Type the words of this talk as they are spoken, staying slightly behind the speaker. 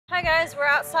Hi guys, we're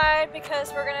outside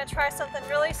because we're gonna try something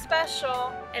really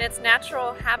special in its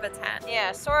natural habitat.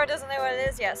 Yeah, Sora doesn't know what it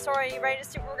is yet. Sora, are you ready to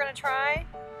see what we're gonna try?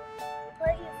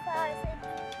 Put your flowers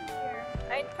in your ear.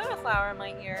 I put a flower in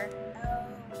my ear. Oh.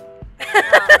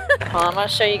 Well, I'm gonna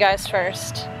show you guys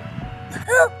first.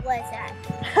 What is that?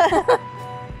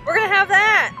 We're gonna have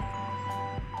that!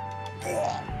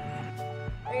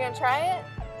 Are you gonna try it?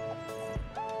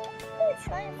 I'm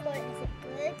trying for it. Is it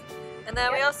good? And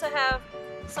then we also have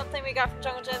something we got from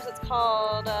Jungle Gyms. It's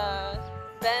called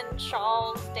Ben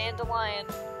Shaw's Dandelion.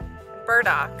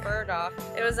 Burdock. Burdock.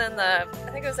 It was in the,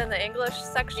 I think it was in the English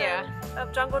section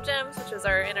of Jungle Gyms, which is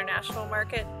our international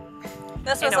market.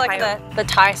 This in was like Ohio. the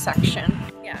Thai section.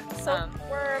 Yeah.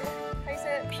 Silkworm, how do you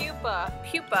say it? Pupa.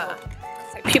 Pupa.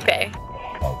 It's like pupae.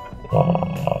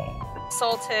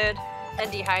 Salted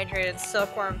and dehydrated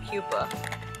silkworm pupa.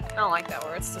 I don't like that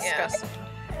word. It's disgusting.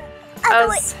 I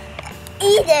would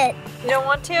eat it. You don't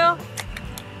want to?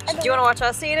 Do you want to watch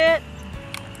us eat it?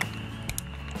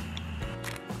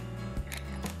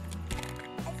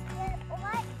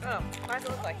 Oh, why does it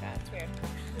look like that? It's weird.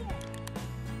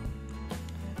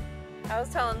 I was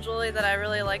telling Julie that I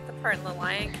really like the part in The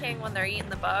Lion King when they're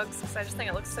eating the bugs because I just think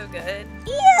it looks so good.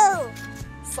 Ew!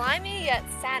 Slimy yet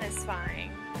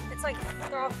satisfying. It's like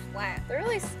they're all flat. They're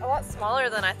really a lot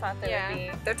smaller than I thought they would be.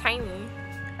 They're tiny.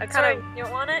 I You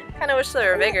don't want it? kind of wish they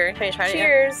were bigger. Can you try it?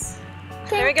 Cheers.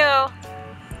 Here we go.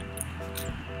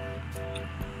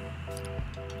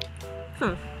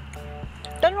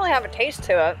 Doesn't really have a taste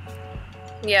to it.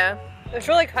 Yeah. It's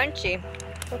really crunchy.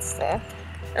 That's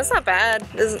not bad.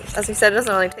 As you said, it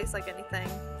doesn't really taste like anything.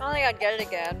 I don't think I'd get it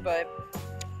again, but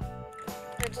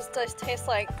it just does taste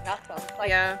like nothing.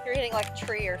 Like you're eating like a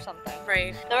tree or something.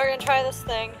 Right. Now we're gonna try this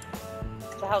thing.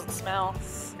 So how's it smell?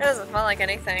 It doesn't smell like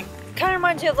anything. It kind of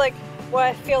reminds you of like what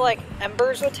I feel like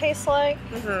embers would taste like.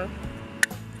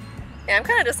 Yeah, I'm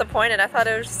kind of disappointed. I thought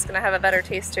it was just gonna have a better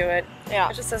taste to it. Yeah.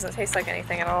 It just doesn't taste like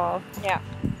anything at all. Yeah.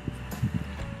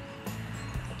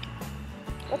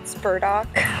 What's burdock?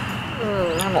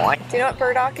 I don't like. Do you know what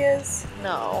burdock is?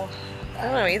 No. I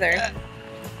don't know either.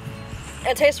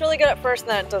 It tastes really good at first,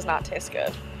 and then it does not taste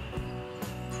good.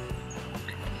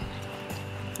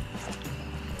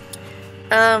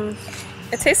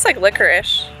 It tastes like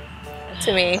licorice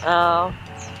to me. Oh.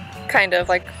 Kind of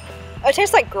like. It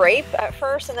tastes like grape at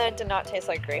first, and then it did not taste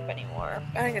like grape anymore.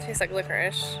 I think it tastes like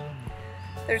licorice.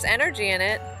 There's energy in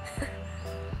it.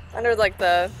 Under like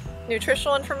the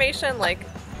nutritional information, like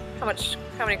how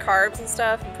many carbs and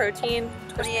stuff, and protein.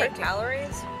 28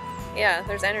 calories? Yeah,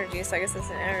 there's energy, so I guess it's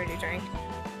an energy drink. You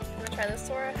wanna try this,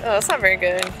 Sora? Oh, it's not very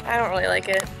good. I don't really like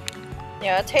it.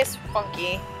 Yeah, it tastes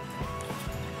funky.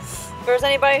 If there's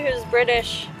anybody who's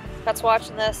British that's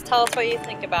watching this, tell us what you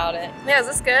think about it. Yeah, is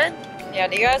this good? Yeah,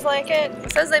 do you guys like it?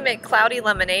 It says they make cloudy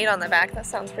lemonade on the back. That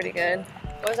sounds pretty good.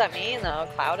 What does that mean though?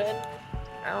 Clouded?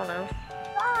 I don't know.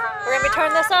 We're gonna be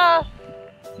turning this off.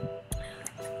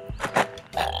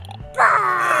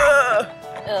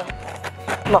 Ugh.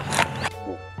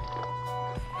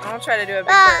 I'll try to do a big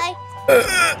Bye.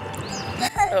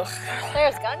 Ugh,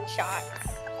 There's gunshots.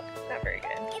 not very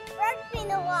good. It burnt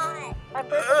me a lot. I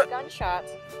burped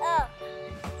gunshots. Oh.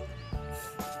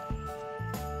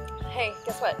 Hey,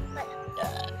 guess what?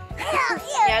 Yeah,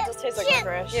 Yeah, it just tastes like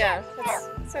licorice. Yeah,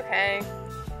 it's okay.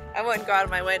 I wouldn't go out of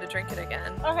my way to drink it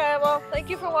again. Okay, well, thank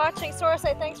you for watching. Sora,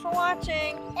 say thanks for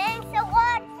watching. Thanks for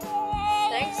watching.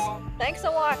 Thanks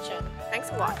for watching. Thanks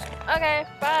for watching. Okay,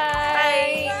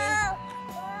 bye.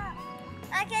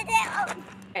 I can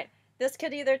do. This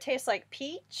could either taste like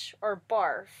peach or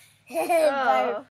barf. Oh.